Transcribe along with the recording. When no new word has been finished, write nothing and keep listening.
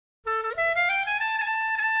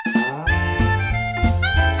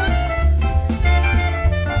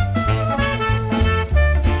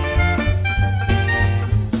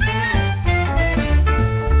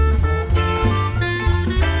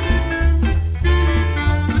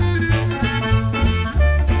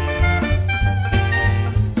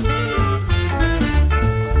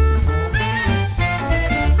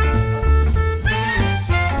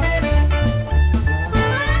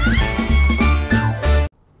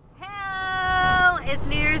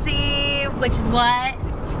What?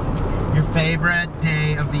 Your favorite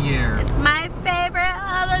day of the year. It's my favorite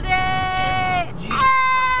holiday!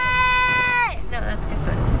 Hey! No, that's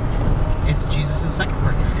Christmas. It's Jesus' second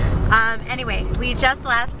birthday. Anyway, we just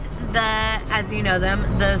left as you know them,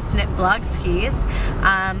 the Snip Vlog skis.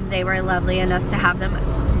 They were lovely enough to have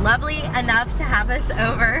us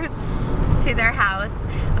over to their house.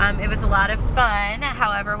 It was a lot of fun.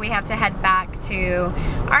 However, we have to head back to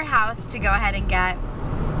our house to go ahead and get...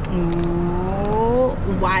 Ooh,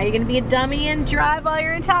 why are you going to be a dummy and drive while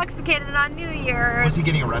you're intoxicated on New Year's? Was he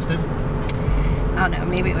getting arrested? Oh no,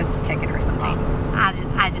 maybe it was a ticket or something.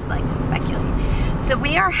 I just like to speculate. So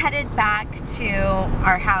we are headed back to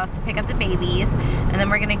our house to pick up the babies, and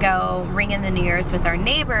then we're going to go ring in the New Year's with our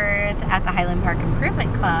neighbors at the Highland Park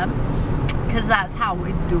Improvement Club, because that's how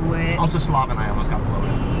we do it. Also, Slav and I almost got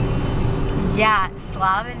bloated. Yeah,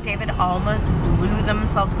 Slav and David almost blew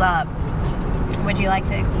themselves up. Would you like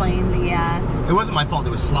to explain the... It wasn't my fault, it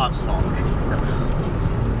was Slav's fault.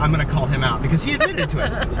 I'm going to call him out, because he admitted to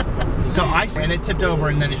it. So and it tipped over,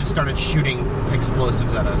 and then it just started shooting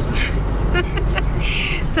explosives at us.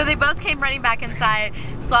 So they both came running back inside.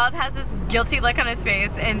 Slav has this guilty look on his face,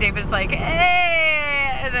 and David's like,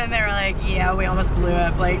 hey! And then they were like, yeah, we almost blew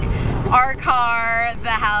up. Like, our car,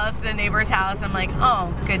 the house, the neighbor's house. I'm like, oh,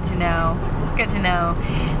 good to know. Good to know.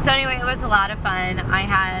 So anyway, it was a lot of fun. I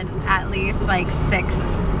had at least like 6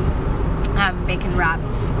 bacon wrapped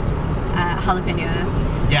jalapenos.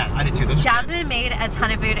 Yeah, I did too. Jasmine made a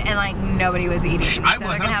ton of food and like nobody was eating. I so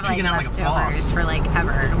was. we're gonna have like leftovers for like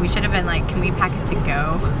ever. We should have been like, can we pack it to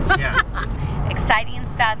go? Yeah. Exciting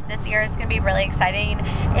stuff this year. It's gonna be really exciting.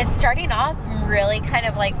 It's starting off really kind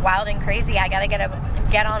of like wild and crazy. I gotta get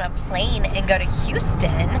on a plane and go to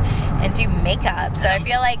Houston and do makeup. So I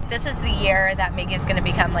feel like this is the year that Megan's gonna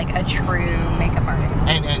become like a true makeup artist.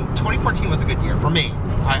 And 2014 was a good year for me.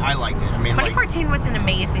 I liked it. I mean, 2014 was an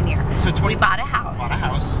amazing year. So we bought a house.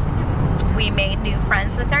 We made new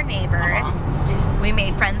friends with our neighbors. We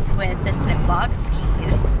made friends with the Snip Vlog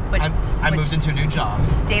skis. I moved into a new job.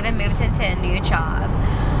 David moved into a new job.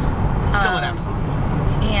 Still at Amazon.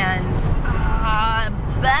 And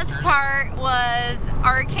best part was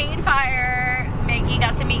Arcade Fire. Maggie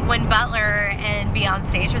got to meet Win Butler and be on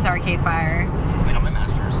stage with Arcade Fire. I got my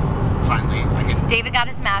master's. Finally. David got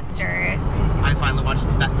his master's. I finally watched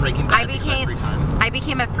that Breaking Bad 3 times. I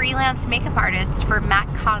became a freelance makeup artist for MAC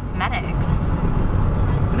Cosmetics.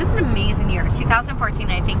 It was an amazing year. 2014,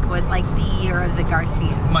 I think, was like the year of the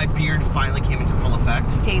Garcia. My beard finally came into full effect.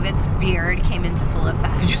 David's beard came into full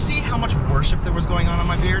effect. Did you see how much worship there was going on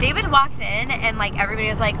my beard? David walked in and like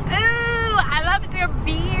everybody was like, ooh, I love your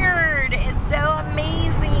beard. It's so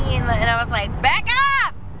amazing. And I was like, back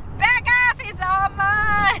up! Back up! It's all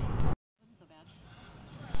mine!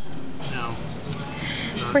 No.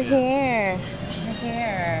 We're here. We're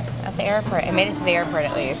here at the airport. I made it to the airport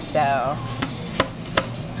at least, so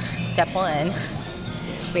step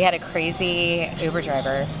 1. We had a crazy Uber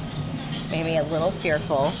driver. Made me a little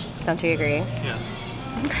fearful. Don't you agree? Yes.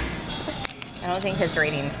 I don't think his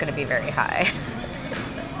rating is going to be very high.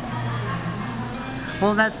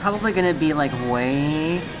 Well, that's probably going to be like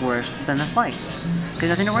way worse than the flight. So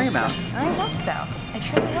nothing to worry about. I hope so. I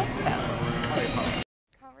truly hope so.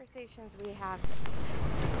 Conversations we have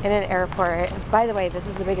in an airport. By the way, this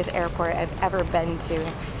is the biggest airport I've ever been to.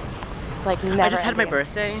 It's like never. I just had my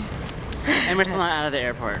birthday, and we're still not out of the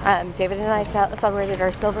airport. David and I celebrated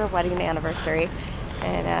our silver wedding anniversary,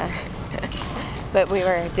 and but we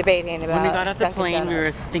were debating about. When we got off the Dunkin' plane, we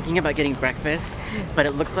were Donuts. thinking about getting breakfast, but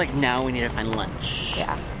it looks like now we need to find lunch.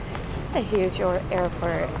 Yeah. A huge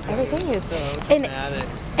airport. Everything is so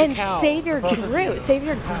and Xavier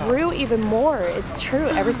grew even more. It's true.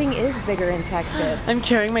 Everything is bigger in Texas. I'm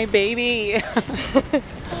carrying my baby.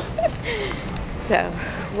 So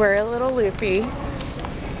we're a little loopy.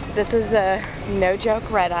 This is a no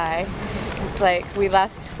joke red eye. It's like we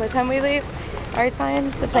left. What time we leave? Our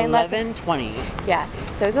time? The plane left. 11:20. Yeah.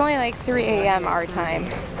 So it's only like 3 a.m. our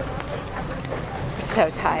time. So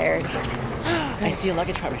tired. I see a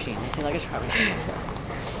luggage car machine.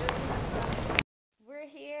 We're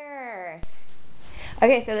here.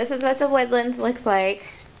 Okay, so this is what the Woodlands looks like.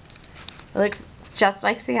 It looks just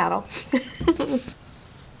like Seattle.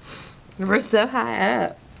 We're so high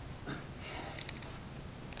up.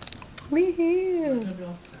 Wee-hoo.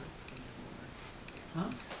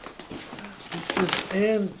 Huh?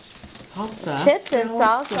 And salsa. Chips and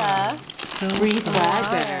salsa. Free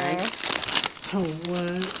flag bag. Oh,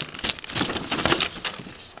 what?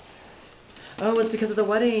 Oh, it's because of the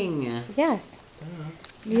wedding. Yes.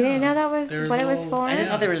 You didn't know that was what it was for? I just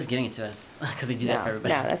thought they were just giving it to us because they do that for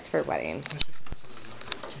everybody. No, that's for weddings.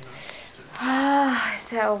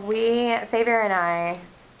 So Xavier and I,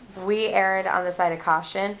 we erred on the side of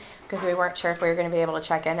caution because we weren't sure if we were going to be able to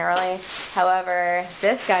check in early. However,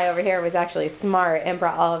 this guy over here was actually smart and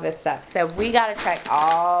brought all of his stuff. So we got to trek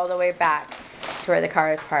all the way back to where the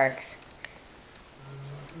car is parked.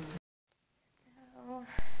 So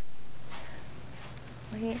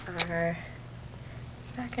we are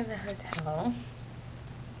back in the hotel.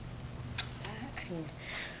 I'm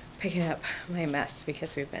picking up my mess because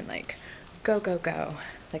we've been like go, go, go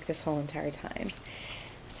like this whole entire time.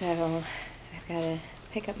 So I've got to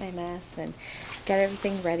pick up my mess and get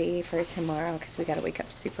everything ready for tomorrow because we got to wake up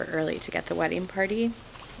super early to get the wedding party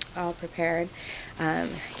all prepared.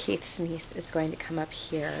 Keith's niece is going to come up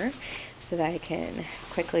here so that I can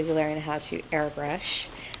quickly learn how to airbrush,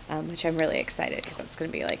 which I'm really excited because that's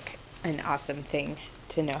going to be like an awesome thing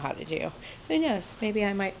to know how to do. Who knows? Maybe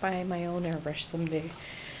I might buy my own airbrush someday.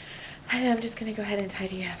 And I'm just going to go ahead and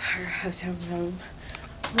tidy up our hotel room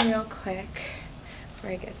real quick before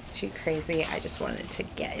it gets too crazy. I just wanted to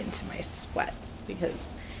get into my sweats because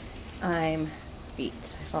I'm beat.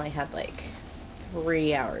 I've only had like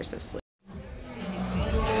 3 hours of sleep. How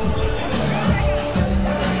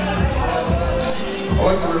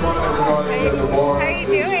are you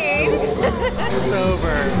doing?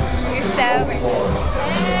 Sober. You're sober.